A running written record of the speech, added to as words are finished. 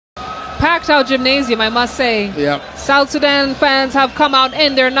packed out gymnasium, I must say. Yeah. South Sudan fans have come out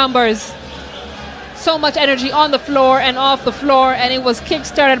in their numbers. So much energy on the floor and off the floor, and it was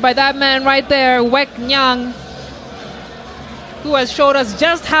kick-started by that man right there, Wek Nyang, who has showed us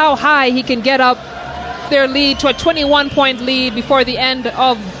just how high he can get up their lead to a 21-point lead before the end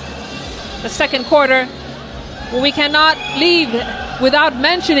of the second quarter. We cannot leave without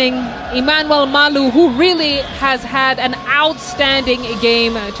mentioning Emmanuel Malu, who really has had an outstanding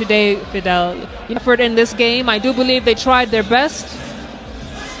game today, Fidel. Effort in this game, I do believe they tried their best.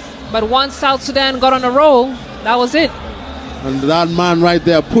 But once South Sudan got on a roll, that was it. And that man right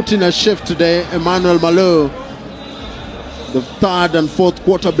there put in a shift today, Emmanuel Malu. The third and fourth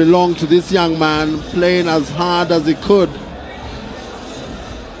quarter belonged to this young man, playing as hard as he could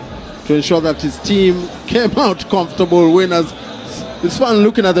to ensure that his team came out comfortable winners. It's fun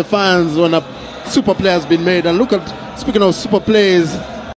looking at the fans when a super play has been made. And look at, speaking of super plays,